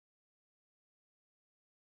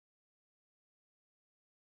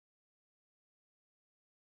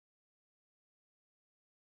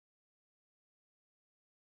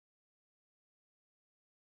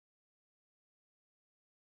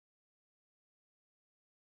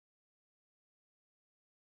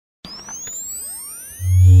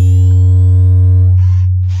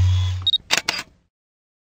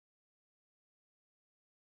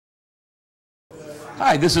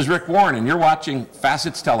Hi, this is Rick Warren, and you're watching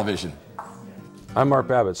Facets Television. I'm Mark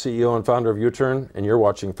Babbitt, CEO and founder of U-Turn, and you're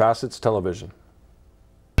watching Facets Television.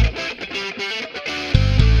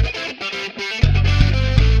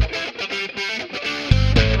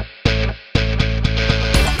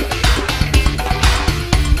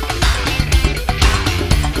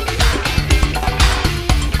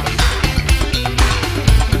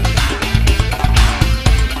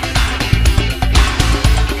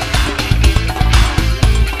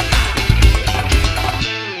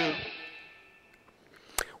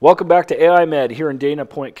 Welcome back to AI Med here in Dana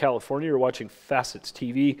Point, California. You're watching Facets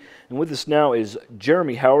TV, and with us now is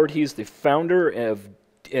Jeremy Howard. He's the founder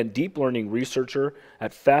and deep learning researcher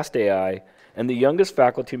at FastAI and the youngest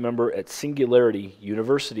faculty member at Singularity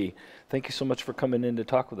University. Thank you so much for coming in to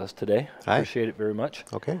talk with us today. Hi. Appreciate it very much.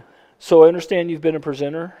 Okay. So I understand you've been a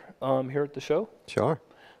presenter here at the show. Sure.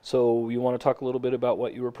 So you want to talk a little bit about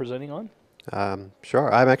what you were presenting on?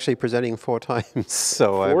 Sure. I'm actually presenting 4 times,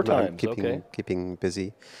 so I'm okay. keeping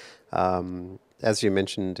busy. As you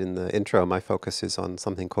mentioned in the intro, my focus is on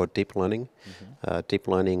something called deep learning. Deep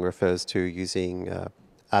learning refers to using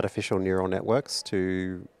artificial neural networks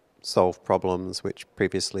to solve problems which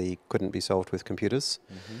previously couldn't be solved with computers.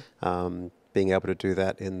 Being able to do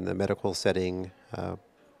that in the medical setting,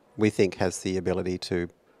 we think has the ability to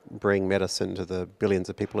bring medicine to the billions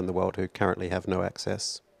of people in the world who currently have no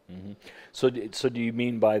access. So do you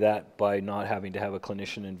mean by that, by not having to have a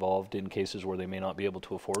clinician involved in cases where they may not be able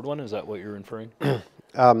to afford one? Is that what you're inferring?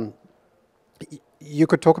 You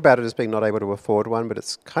could talk about it as being not able to afford one, but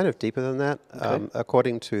it's kind of deeper than that. Okay.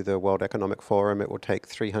 According to the World Economic Forum, it will take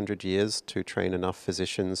 300 years to train enough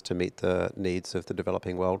physicians to meet the needs of the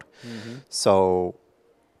developing world. So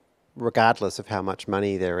regardless of how much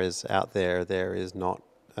money there is out there, there is not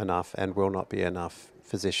enough and will not be enough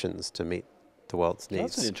physicians to meet the world's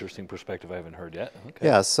needs. That's an interesting perspective I haven't heard yet. Okay.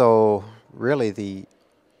 Yeah, so really the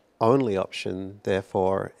only option,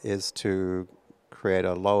 therefore, is to create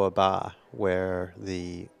a lower bar where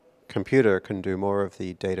the computer can do more of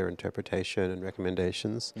the data interpretation and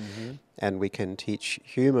recommendations, and we can teach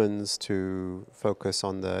humans to focus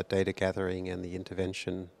on the data gathering and the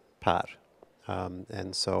intervention part.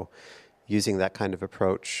 And so using that kind of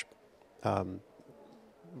approach,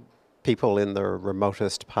 people in the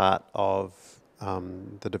remotest part of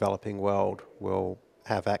the developing world will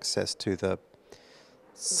have access to the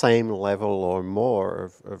same level or more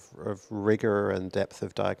of rigor and depth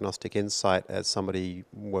of diagnostic insight as somebody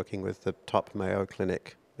working with the top Mayo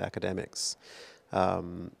Clinic academics.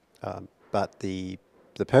 But the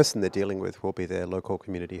person they're dealing with will be their local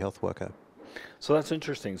community health worker. So that's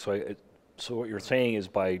interesting. So what you're saying is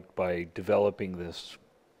by developing this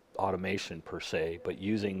automation per se, but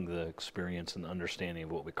using the experience and the understanding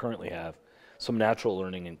of what we currently have, some natural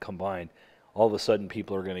learning and combined, all of a sudden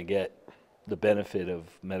people are going to get the benefit of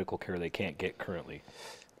medical care they can't get currently.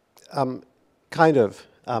 Kind of.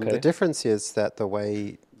 Okay. The difference is that the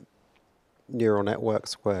way neural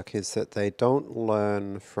networks work is that they don't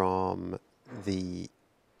learn from the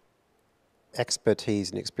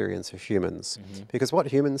expertise and experience of humans. Because what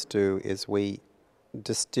humans do is we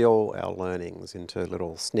distill our learnings into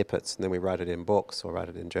little snippets, and then we write it in books or write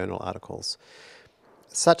it in journal articles.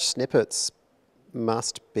 Such snippets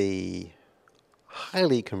must be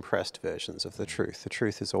highly compressed versions of the truth. The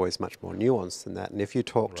truth is always much more nuanced than that. And if you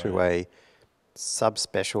talk to a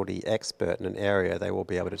subspecialty expert in an area, they will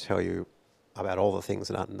be able to tell you about all the things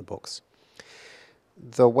that aren't in the books.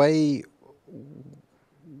 The way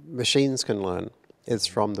machines can learn is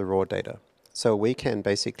from the raw data. So we can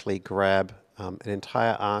basically grab an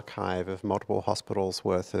entire archive of multiple hospitals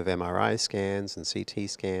worth of MRI scans and CT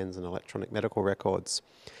scans and electronic medical records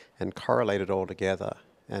and correlate it all together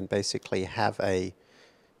and basically have a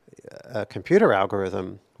computer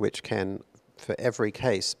algorithm which can, for every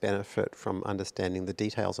case, benefit from understanding the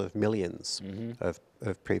details of millions of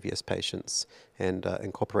previous patients and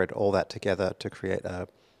incorporate all that together to create a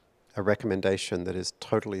recommendation that is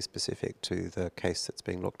totally specific to the case that's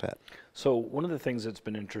being looked at. So one of the things that's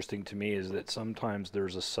been interesting to me is that sometimes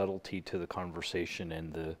there's a subtlety to the conversation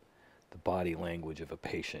and the body language of a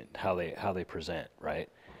patient, how they present, right?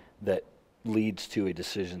 That leads to a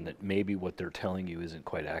decision that maybe what they're telling you isn't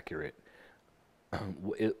quite accurate.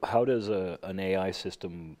 How does an AI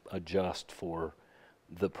system adjust for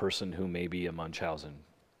the person who may be a Munchausen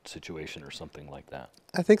situation or something like that?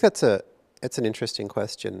 I think it's an interesting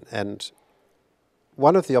question, and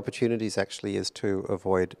one of the opportunities actually is to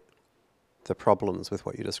avoid the problems with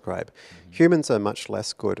what you describe. Humans are much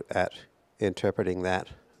less good at interpreting that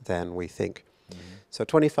than we think. So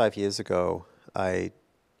 25 years ago, I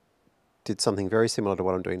did something very similar to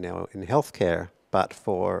what I'm doing now in healthcare, but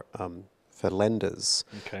for lenders.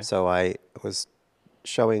 Okay. So I was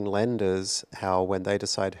showing lenders how when they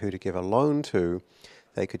decide who to give a loan to,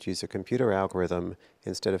 they could use a computer algorithm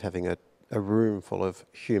instead of having a room full of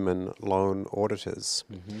human loan auditors.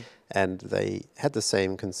 And they had the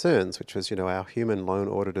same concerns, which was, our human loan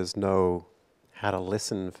auditors know how to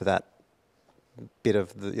listen for that bit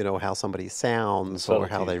of the, how somebody sounds or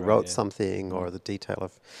how they wrote something or the detail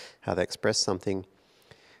of how they express something.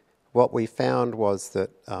 What we found was that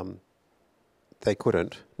they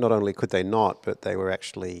couldn't. Not only could they not, but they were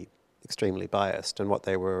actually extremely biased. And what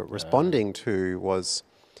they were responding to was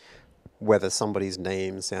whether somebody's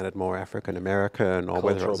name sounded more African American or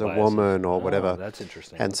whether it was a woman or whatever. That's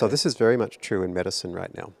interesting. And so this is very much true in medicine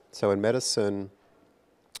right now. So in medicine,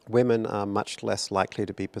 women are much less likely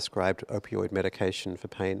to be prescribed opioid medication for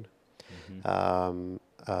pain.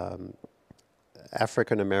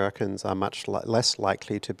 African Americans are much less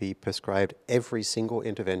likely to be prescribed every single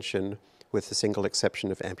intervention with the single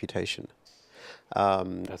exception of amputation.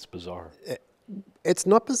 That's bizarre. It's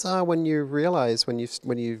not bizarre when you realize, when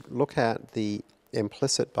you look at the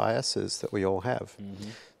implicit biases that we all have.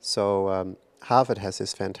 So Harvard has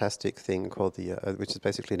this fantastic thing called which is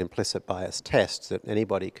basically an implicit bias test that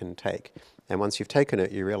anybody can take. And once you've taken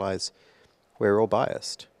it, you realize we're all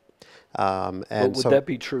biased. But would that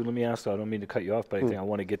be true? Let me ask, I don't mean to cut you off, but I think I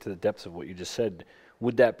want to get to the depths of what you just said.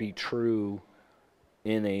 Would that be true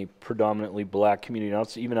in a predominantly black community,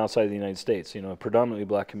 even outside of the United States? A predominantly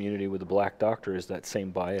black community with a black doctor, is that same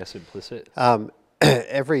bias implicit?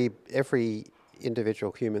 Every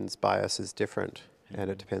individual human's bias is different, and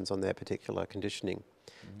it depends on their particular conditioning.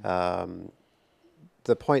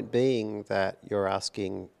 The point being that you're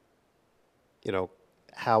asking,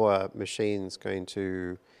 how are machines going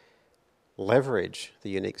to leverage the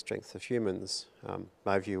unique strengths of humans?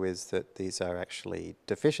 My view is that these are actually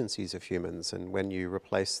deficiencies of humans, and when you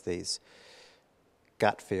replace these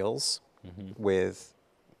gut feels with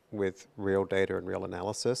real data and real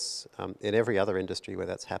analysis, in every other industry where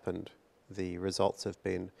that's happened, the results have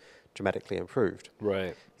been dramatically improved.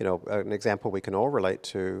 Right. An example we can all relate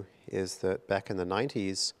to is that back in the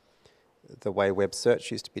 90s, the way web search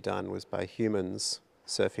used to be done was by humans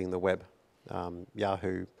surfing the web.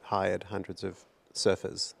 Yahoo hired hundreds of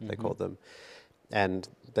surfers, they called them, and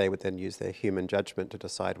they would then use their human judgment to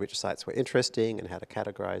decide which sites were interesting and how to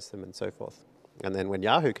categorize them and so forth. And then when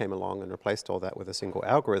Yahoo came along and replaced all that with a single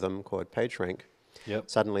algorithm called PageRank,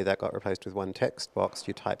 suddenly that got replaced with one text box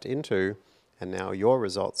you typed into, and now your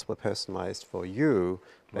results were personalized for you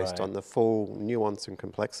based on the full nuance and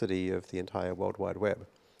complexity of the entire World Wide Web.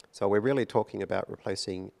 So we're really talking about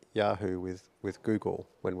replacing Yahoo with Google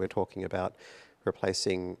when we're talking about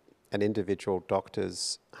replacing an individual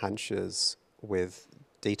doctor's hunches with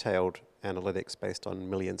detailed analytics based on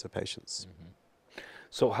millions of patients.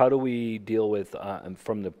 So how do we deal with,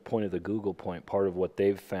 from the point of the Google point, part of what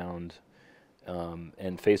they've found,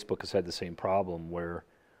 and Facebook has had the same problem, where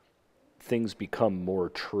things become more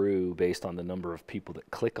true based on the number of people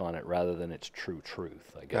that click on it rather than its true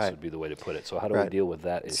truth, I guess would be the way to put it. So how do we deal with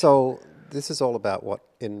that issue? So this is all about what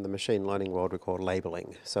in the machine learning world we call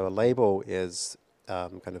labeling. So a label is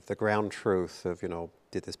kind of the ground truth of,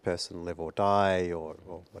 did this person live or die or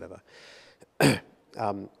whatever.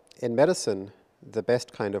 In medicine, the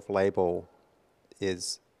best kind of label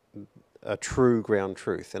is a true ground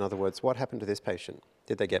truth. In other words, what happened to this patient?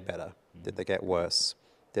 Did they get better? Did they get worse?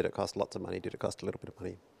 Did it cost lots of money? Did it cost a little bit of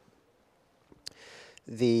money?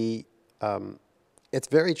 It's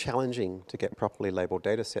very challenging to get properly labeled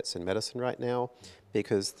data sets in medicine right now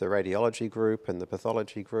because the radiology group and the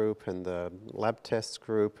pathology group and the lab tests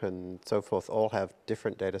group and so forth all have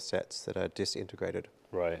different data sets that are disintegrated.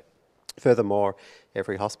 Right. Furthermore,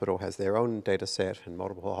 every hospital has their own data set, and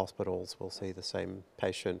multiple hospitals will see the same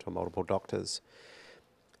patient or multiple doctors.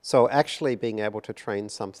 So actually being able to train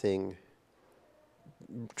something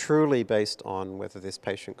truly based on whether this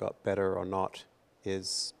patient got better or not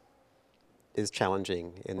is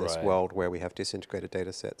challenging in this world where we have disintegrated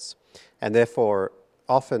data sets. And therefore,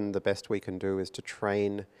 often the best we can do is to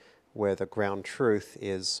train where the ground truth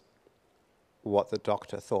is what the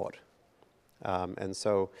doctor thought.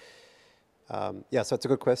 So it's a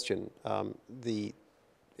good question. The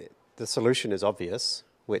solution is obvious,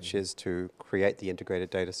 which is to create the integrated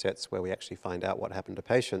data sets where we actually find out what happened to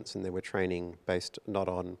patients, and then we're training based not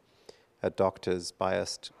on a doctor's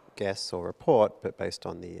biased guess or report, but based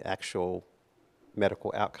on the actual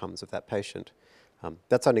medical outcomes of that patient.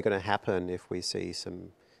 That's only going to happen if we see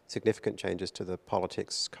some significant changes to the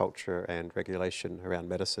politics, culture, and regulation around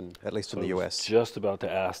medicine, at least in the US. I was just about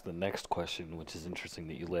to ask the next question, which is interesting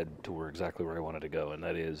that you led to exactly where I wanted to go, and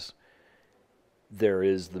that is, there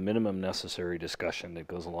is the minimum necessary discussion that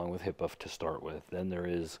goes along with HIPAA to start with. Then there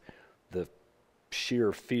is the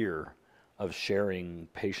sheer fear of sharing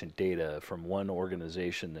patient data from one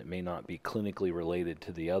organization that may not be clinically related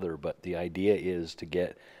to the other, but the idea is to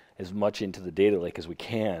get as much into the data lake as we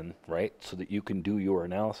can, right, so that you can do your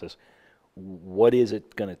analysis. What is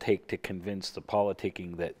it going to take to convince the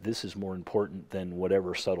politicking that this is more important than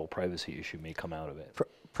whatever subtle privacy issue may come out of it?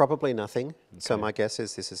 Probably nothing. Okay. So Okay. my guess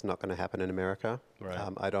is this is not going to happen in America. Right.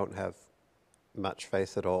 I don't have much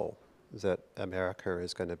faith at all that America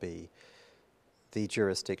is going to be the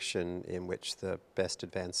jurisdiction in which the best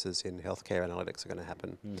advances in healthcare analytics are going to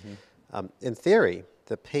happen. Mm-hmm. In theory,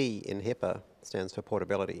 the P in HIPAA stands for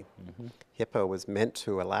portability. Mm-hmm. HIPAA was meant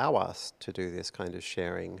to allow us to do this kind of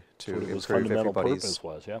sharing to improve everybody's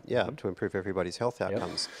to improve everybody's health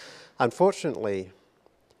outcomes. Yep. Unfortunately,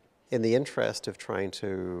 in the interest of trying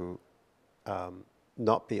to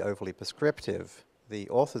not be overly prescriptive, the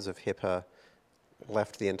authors of HIPAA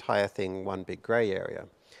left the entire thing one big gray area.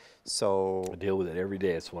 So I deal with it every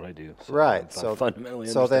day. It's what I do. So right. So fundamentally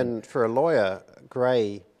so then for a lawyer,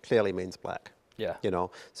 gray clearly means black. Yeah. You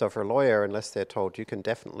know, so for a lawyer, unless they're told you can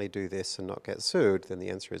definitely do this and not get sued, then the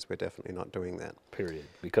answer is we're definitely not doing that. Period.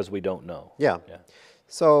 Because we don't know. Yeah.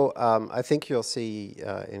 So I think you'll see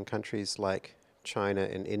in countries like China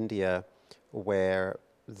and India where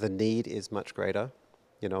the need is much greater.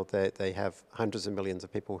 You know, they have hundreds of millions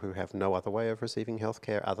of people who have no other way of receiving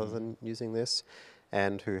healthcare other than using this,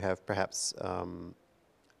 and who have perhaps,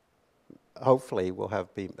 hopefully, will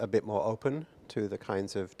be a bit more open to the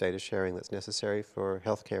kinds of data sharing that's necessary for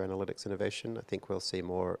healthcare analytics innovation. I think we'll see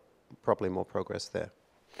probably more progress there.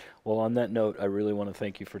 Well, on that note, I really want to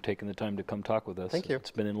thank you for taking the time to come talk with us. Thank you. It's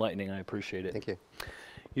been enlightening. I appreciate it. Thank you.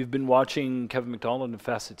 You've been watching Kevin McDonald and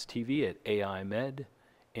FACETStv at AI Med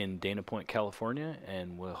in Dana Point, California,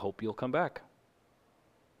 and we'll hope you'll come back.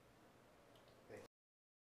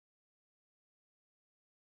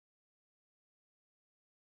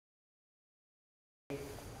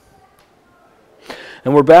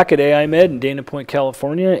 And we're back at AI Med in Dana Point,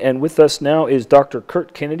 California, and with us now is Dr.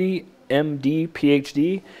 Kurt Kennedy, MD,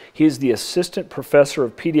 PhD. He is the Assistant Professor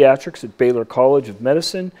of Pediatrics at Baylor College of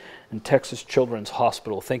Medicine and Texas Children's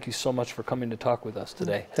Hospital. Thank you so much for coming to talk with us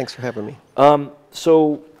today. Thanks for having me.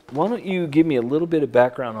 So why don't you give me a little bit of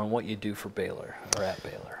background on what you do for Baylor, or at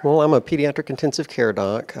Baylor? Well, I'm a pediatric intensive care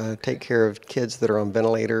doc. I take care of kids that are on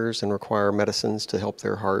ventilators and require medicines to help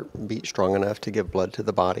their heart beat strong enough to give blood to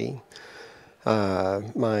the body.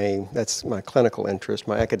 That's my clinical interest.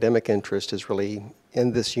 My academic interest is really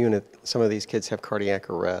in this unit. Some of these kids have cardiac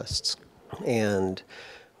arrests, and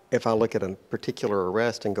if I look at a particular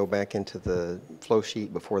arrest and go back into the flow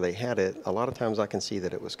sheet before they had it, a lot of times I can see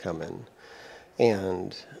that it was coming.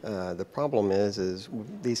 And the problem is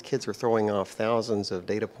these kids are throwing off thousands of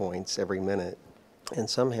data points every minute, and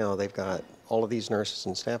somehow they've got all of these nurses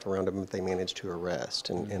and staff around them that they manage to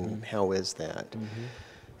arrest. And how is that?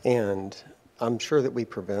 And I'm sure that we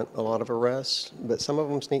prevent a lot of arrests, but some of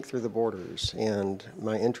them sneak through the borders. And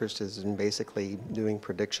my interest is in basically doing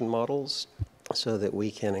prediction models so that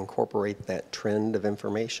we can incorporate that trend of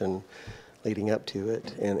information leading up to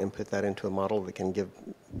it and put that into a model that can give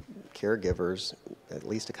caregivers at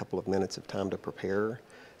least a couple of minutes of time to prepare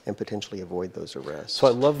and potentially avoid those arrests. So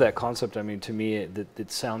I love that concept. I mean, to me,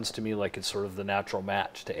 it sounds to me like it's sort of the natural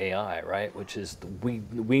match to AI, right? Which is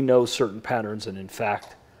we know certain patterns, and in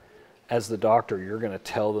fact, as the doctor, you're going to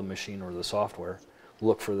tell the machine or the software,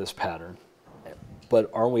 look for this pattern. But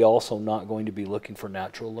aren't we also not going to be looking for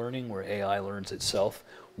natural learning where AI learns itself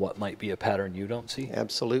what might be a pattern you don't see?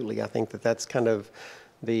 Absolutely. I think that's kind of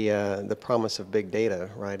the promise of big data,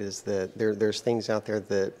 right, is that there's things out there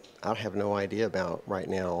that I have no idea about right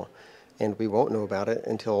now, and we won't know about it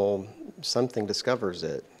until something discovers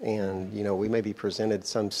it. And, you know, we may be presented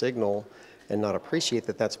some signal and not appreciate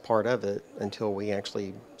that that's part of it until we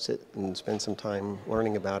actually sit and spend some time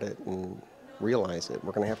learning about it and realize it.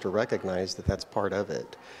 We're going to have to recognize that that's part of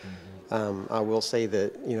it. I will say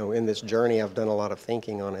that, you know, in this journey I've done a lot of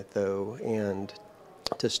thinking on it, though, and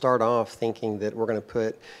to start off thinking that we're going to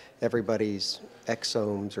put everybody's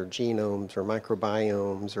exomes or genomes or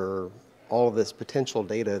microbiomes or all of this potential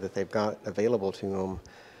data that they've got available to them,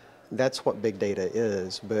 that's what big data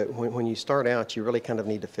is. But when you start out, you really kind of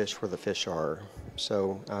need to fish where the fish are.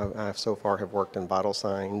 So I so far have worked in vital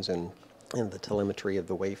signs and in the telemetry of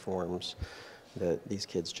the waveforms that these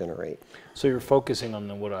kids generate. So you're focusing on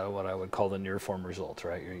what I would call the near form results,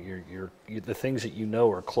 right? You're the things that you know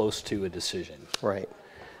are close to a decision. Right.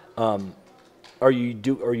 are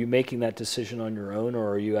you making that decision on your own, or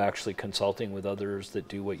are you actually consulting with others that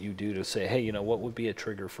do what you do to say, hey, you know, what would be a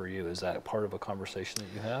trigger for you? Is that part of a conversation that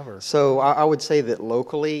you have? Or? So I would say that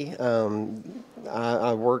locally,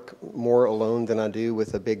 I work more alone than I do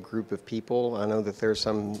with a big group of people. I know that there's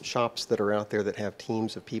some shops that are out there that have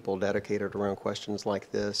teams of people dedicated around questions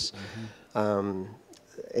like this.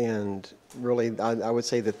 And really, I would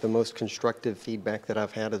say that the most constructive feedback that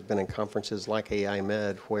I've had has been in conferences like AI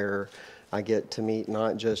Med, where I get to meet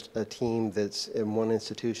not just a team that's in one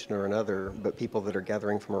institution or another, but people that are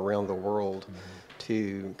gathering from around the world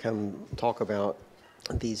to come talk about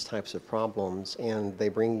these types of problems. And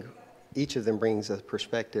each of them brings a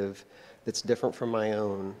perspective that's different from my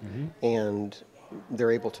own. And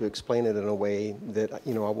they're able to explain it in a way that,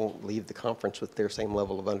 you know, I won't leave the conference with their same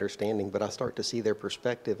level of understanding, but I start to see their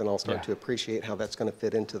perspective, and I'll start to appreciate how that's going to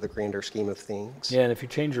fit into the grander scheme of things. Yeah, and if you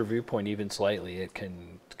change your viewpoint even slightly, it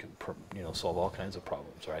can you know, solve all kinds of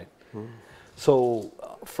problems, right? So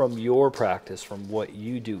from your practice, from what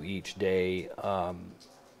you do each day,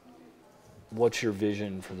 what's your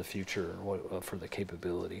vision for the future, for the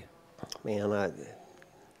capability? Man,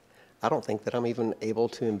 I don't think that I'm even able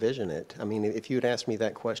to envision it. I mean, if you had asked me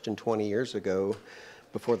that question 20 years ago,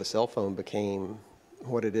 before the cell phone became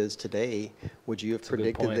what it is today, would you have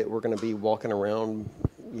predicted that we're going to be walking around,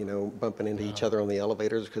 you know, bumping into each other on the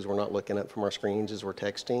elevators because we're not looking up from our screens as we're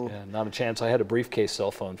texting? Yeah, not a chance. I had a briefcase cell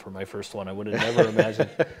phone for my first one. I would have never imagined.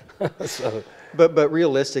 So. But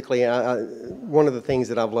realistically, one of the things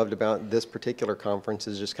that I've loved about this particular conference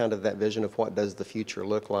is just kind of that vision of what does the future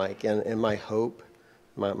look like. And my hope,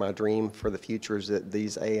 my dream for the future is that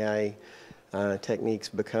these AI techniques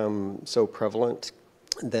become so prevalent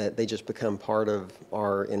that they just become part of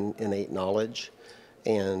our innate knowledge,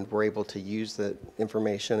 and we're able to use that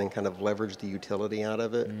information and kind of leverage the utility out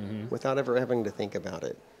of it without ever having to think about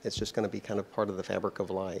it. It's just going to be kind of part of the fabric of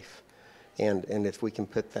life. And if we can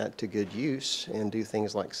put that to good use and do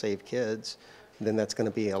things like save kids, then that's going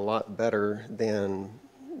to be a lot better than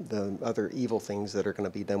the other evil things that are going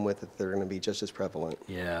to be done with it. They're going to be just as prevalent.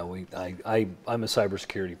 Yeah, I'm a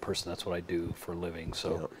cybersecurity person. That's what I do for a living.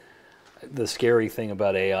 So the scary thing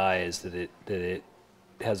about AI is that it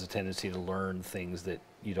has a tendency to learn things that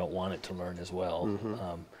you don't want it to learn as well,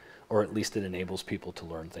 or at least it enables people to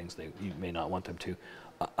learn things that you may not want them to.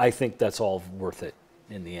 I think that's all worth it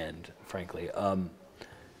in the end, frankly.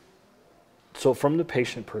 So from the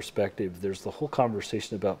patient perspective, there's the whole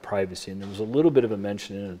conversation about privacy, and there was a little bit of a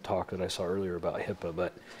mention in a talk that I saw earlier about HIPAA,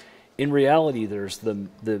 but in reality, there's the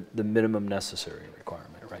minimum necessary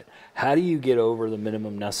requirement, right? How do you get over the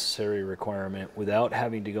minimum necessary requirement without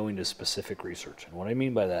having to go into specific research? And what I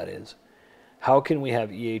mean by that is, how can we have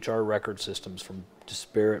EHR record systems from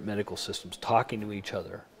disparate medical systems talking to each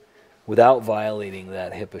other without violating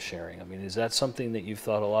that HIPAA sharing? I mean, is that something that you've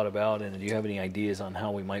thought a lot about, and do you have any ideas on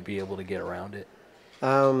how we might be able to get around it?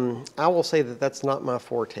 I will say that that's not my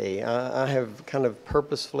forte. I have kind of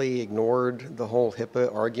purposefully ignored the whole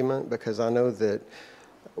HIPAA argument because I know that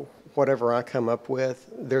whatever I come up with,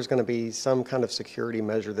 there's going to be some kind of security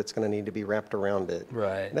measure that's going to need to be wrapped around it.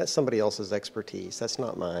 Right. That's somebody else's expertise. That's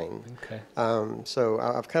not mine. Okay. So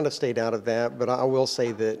I've kind of stayed out of that, but I will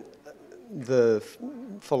say that the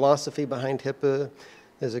philosophy behind HIPAA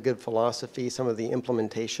is a good philosophy. Some of the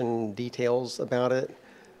implementation details about it,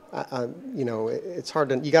 you know, it's hard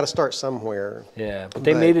to, you got to start somewhere. Yeah, but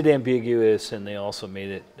they made it ambiguous, and they also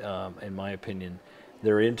made it, in my opinion,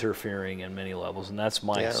 they're interfering in many levels, and that's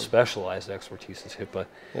my specialized expertise is HIPAA.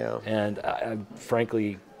 Yeah. And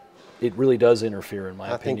frankly, it really does interfere, in my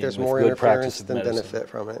opinion. I think there's with more good interference than medicine. benefit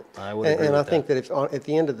from it. I would agree with I think that if at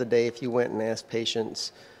the end of the day, if you went and asked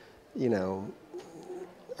patients, you know,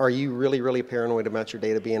 are you really, really paranoid about your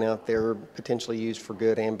data being out there, potentially used for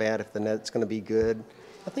good and bad, if the net's going to be good?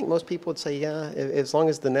 I think most people would say, yeah, as long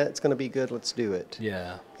as the net's going to be good, let's do it.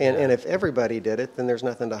 Yeah. And if everybody did it, then there's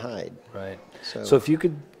nothing to hide. Right. So if you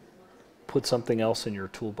could put something else in your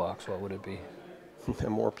toolbox, what would it be?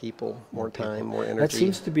 More people, more time, more energy. That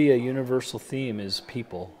seems to be a universal theme, is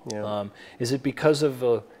people. Yeah. Is it because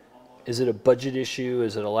of is it a budget issue?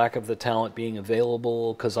 Is it a lack of the talent being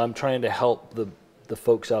available? Because I'm trying to help the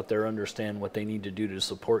folks out there understand what they need to do to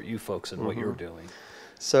support you folks and what you're doing.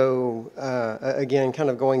 So again, kind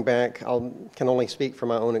of going back, I can only speak from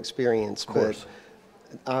my own experience, but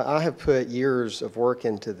I have put years of work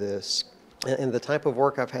into this, and the type of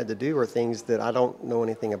work I've had to do are things that I don't know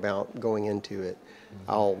anything about going into it.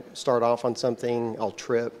 I'll start off on something, I'll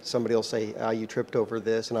trip, somebody will say, you tripped over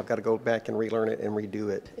this, and I've got to go back and relearn it and redo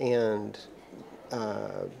it. And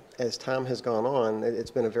as time has gone on,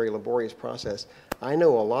 it's been a very laborious process. I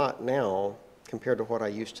know a lot now compared to what I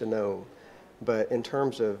used to know. But in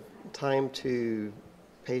terms of time to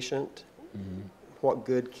patient, what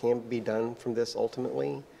good can be done from this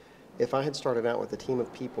ultimately, if I had started out with a team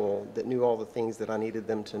of people that knew all the things that I needed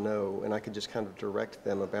them to know, and I could just kind of direct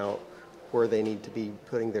them about where they need to be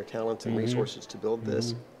putting their talents and resources to build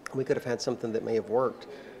this, we could have had something that may have worked,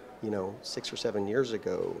 6 or 7 years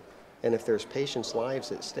ago. And if there's patients'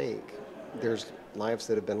 lives at stake, there's lives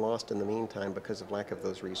that have been lost in the meantime because of lack of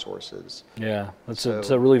those resources. Yeah, that's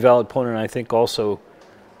a really valid point, and I think also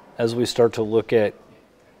as we start to look at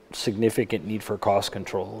significant need for cost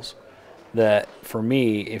controls, that for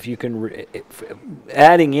me, if you can,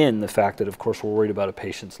 adding in the fact that of course we're worried about a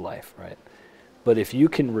patient's life, right? But if you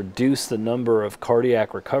can reduce the number of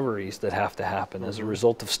cardiac recoveries that have to happen as a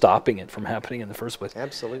result of stopping it from happening in the first place,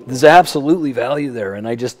 Absolutely. there's absolutely value there. And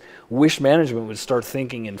I just wish management would start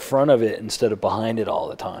thinking in front of it instead of behind it all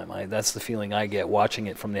the time. That's the feeling I get watching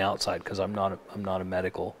it from the outside, because I'm not a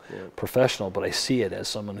medical professional, but I see it as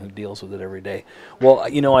someone who deals with it every day. Well,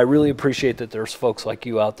 I really appreciate that there's folks like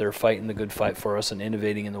you out there fighting the good fight for us and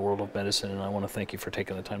innovating in the world of medicine, and I want to thank you for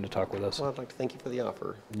taking the time to talk with us. Well, I'd like to thank you for the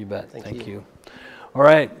offer. You bet. Thank you. All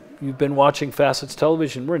right, you've been watching Facets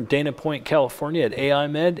Television. We're in Dana Point, California at AI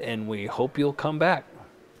Med, and we hope you'll come back.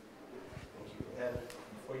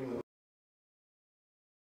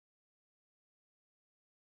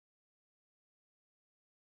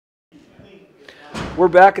 We're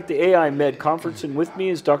back at the AI Med conference, and with me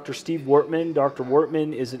is Dr. Steve Wortman. Dr.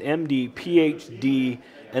 Wortman is an MD, PhD,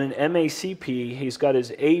 and an MACP. He's got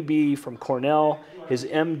his AB from Cornell, his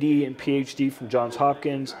MD and PhD from Johns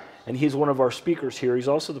Hopkins, and he's one of our speakers here. He's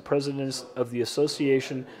also the president of the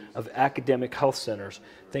Association of Academic Health Centers.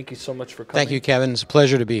 Thank you so much for coming. Thank you, Kevin. It's a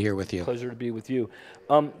pleasure to be here with you. Pleasure to be with you.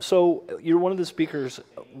 So you're one of the speakers.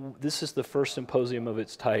 This is the first symposium of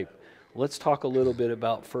its type. Let's talk a little bit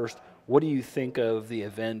about first, what do you think of the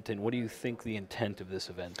event, and what do you think the intent of this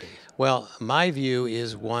event is? Well, my view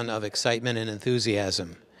is one of excitement and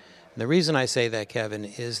enthusiasm. The reason I say that, Kevin,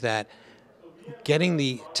 is that getting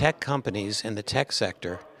the tech companies and the tech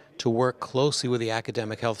sector to work closely with the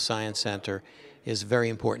Academic Health Science Center is very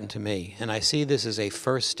important to me. And I see this as a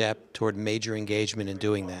first step toward major engagement in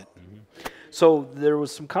doing that. So there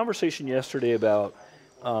was some conversation yesterday about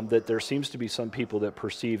that there seems to be some people that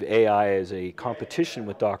perceive AI as a competition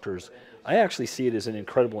with doctors. I actually see it as an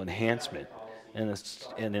incredible enhancement and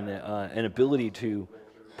an ability to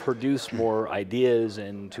produce more ideas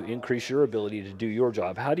and to increase your ability to do your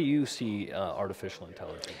job. How do you see artificial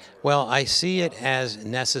intelligence? Well, I see it as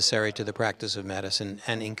necessary to the practice of medicine,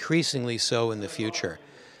 and increasingly so in the future.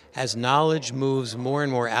 As knowledge moves more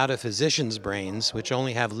and more out of physicians' brains, which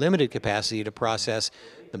only have limited capacity to process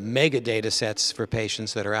the mega data sets for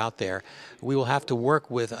patients that are out there, we will have to work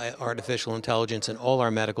with artificial intelligence in all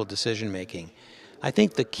our medical decision making. I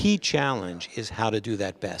think the key challenge is how to do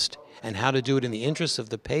that best, and how to do it in the interests of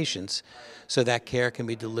the patients so that care can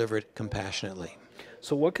be delivered compassionately.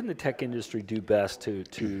 So what can the tech industry do best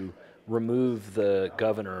to remove the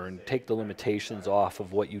governor and take the limitations off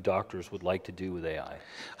of what you doctors would like to do with AI?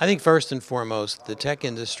 I think first and foremost, the tech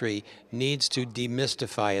industry needs to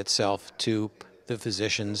demystify itself to the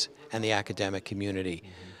physicians and the academic community,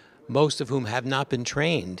 most of whom have not been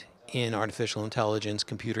trained in artificial intelligence,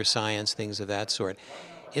 computer science, things of that sort.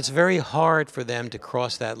 It's very hard for them to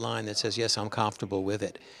cross that line that says, yes, I'm comfortable with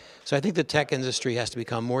it. So I think the tech industry has to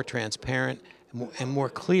become more transparent and more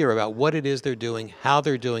clear about what it is they're doing, how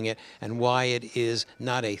they're doing it, and why it is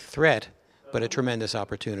not a threat, but a tremendous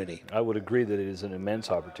opportunity. I would agree that it is an immense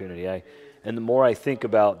opportunity. And the more I think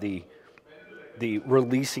about the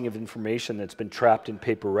releasing of information that's been trapped in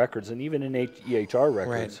paper records and even in EHR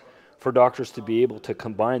records, Right. for doctors to be able to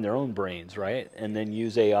combine their own brains, right, and then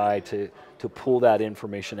use AI to pull that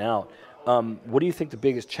information out. What do you think the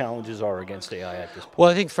biggest challenges are against AI at this point? Well,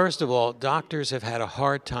 I think first of all, doctors have had a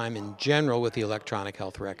hard time in general with the electronic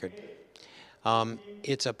health record.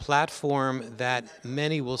 It's a platform that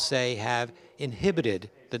many will say have inhibited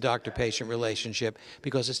the doctor-patient relationship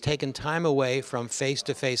because it's taken time away from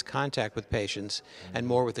face-to-face contact with patients and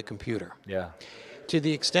more with the computer. Yeah. To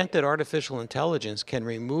the extent that artificial intelligence can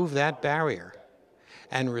remove that barrier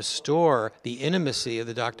and restore the intimacy of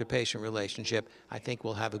the doctor-patient relationship, I think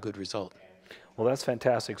we'll have a good result. Well, that's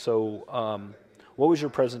fantastic. So what was your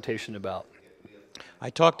presentation about? I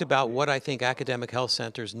talked about what I think academic health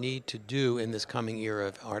centers need to do in this coming era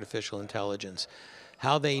of artificial intelligence.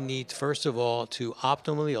 How they need, first of all, to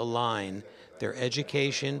optimally align their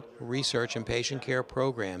education, research, and patient care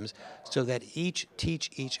programs so that each teach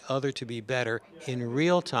each other to be better in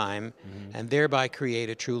real time and thereby create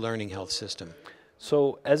a true learning health system.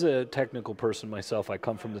 So as a technical person myself, I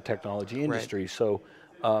come from the technology industry. So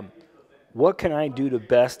what can I do to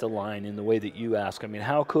best align in the way that you ask? I mean,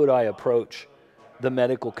 how could I approach the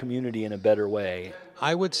medical community in a better way?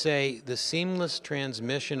 I would say the seamless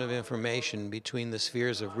transmission of information between the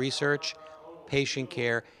spheres of research, patient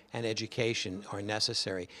care, and education are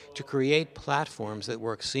necessary to create platforms that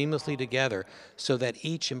work seamlessly together so that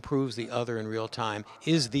each improves the other in real time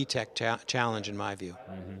is the tech challenge in my view.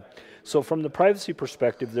 So from the privacy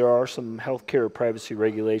perspective, there are some healthcare privacy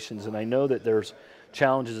regulations, and I know that there's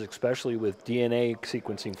challenges, especially with DNA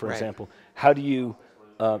sequencing, for Right. example. How do you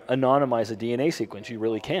anonymize a DNA sequence? You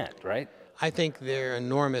really can't, right? I think there are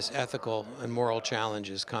enormous ethical and moral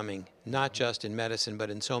challenges coming, not just in medicine, but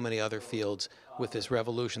in so many other fields with this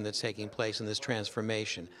revolution that's taking place and this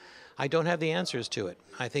transformation. I don't have the answers to it.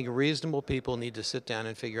 I think reasonable people need to sit down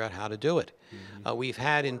and figure out how to do it. We've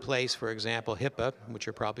had in place, for example, HIPAA, which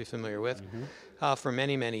you're probably familiar with, for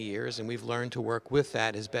many, many years, and we've learned to work with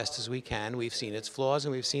that as best as we can. We've seen its flaws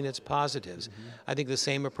and we've seen its positives. I think the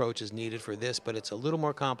same approach is needed for this, but it's a little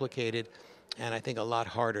more complicated and I think a lot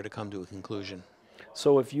harder to come to a conclusion.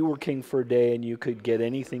 So if you were king for a day and you could get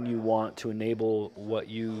anything you want to enable what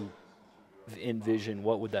you envision,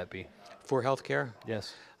 what would that be? For healthcare,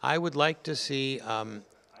 Yes. I would like to see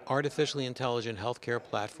artificially intelligent healthcare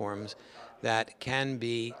platforms that can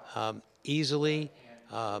be easily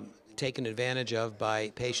taken advantage of by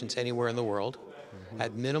patients anywhere in the world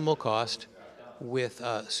at minimal cost with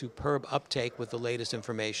superb uptake with the latest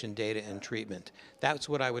information, data, and treatment. That's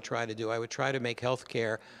what I would try to do. I would try to make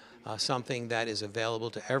healthcare something that is available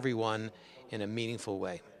to everyone in a meaningful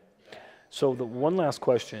way. So the one last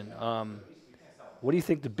question, what do you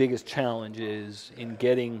think the biggest challenge is in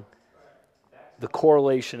getting the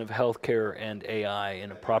correlation of healthcare and AI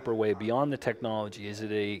in a proper way beyond the technology? Is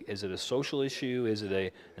it a social issue? Is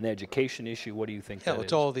it an education issue? What do you think? Yeah, that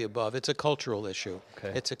it's is? all of the above. It's a cultural issue.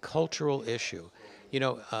 Okay. It's a cultural issue. You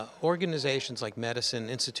know, organizations like medicine,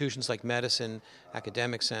 institutions like medicine,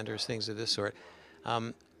 academic centers, things of this sort,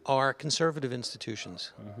 are conservative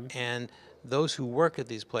institutions. And those who work at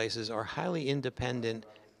these places are highly independent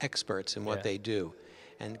experts in what they do.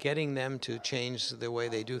 And getting them to change the way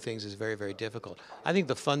they do things is very, very difficult. I think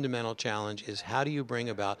the fundamental challenge is how do you bring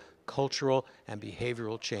about cultural and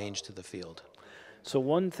behavioral change to the field? So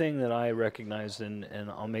one thing that I recognized, and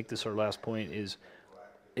I'll make this our last point, is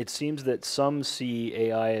it seems that some see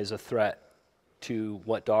AI as a threat to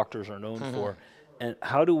what doctors are known for. And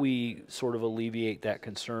how do we sort of alleviate that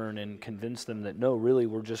concern and convince them that, no, really,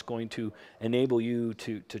 we're just going to enable you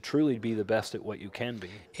to truly be the best at what you can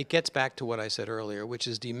be? It gets back to what I said earlier, which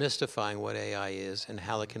is demystifying what AI is and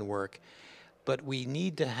how it can work. But we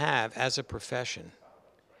need to have, as a profession,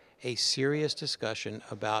 a serious discussion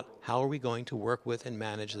about how are we going to work with and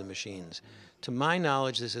manage the machines. To my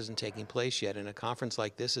knowledge, this isn't taking place yet, and a conference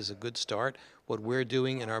like this is a good start. What we're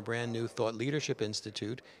doing in our brand new Thought Leadership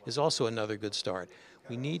Institute is also another good start.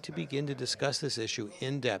 We need to begin to discuss this issue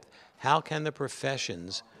in depth. How can the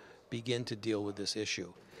professions begin to deal with this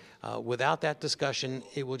issue? Without that discussion,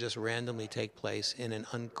 it will just randomly take place in an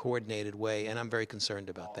uncoordinated way, and I'm very concerned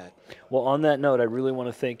about that. Well, on that note, I really want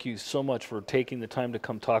to thank you so much for taking the time to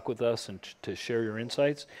come talk with us and to share your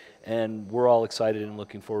insights. And we're all excited and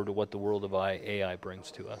looking forward to what the world of AI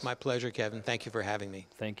brings to us. My pleasure, Kevin. Thank you for having me.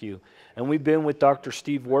 Thank you. And we've been with Dr.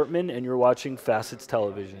 Steve Hartman, and you're watching Facets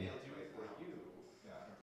Television.